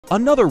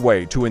Another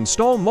way to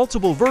install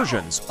multiple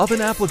versions of an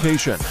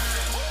application.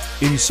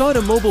 Inside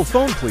a mobile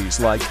phone, please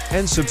like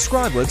and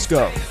subscribe. Let's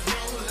go.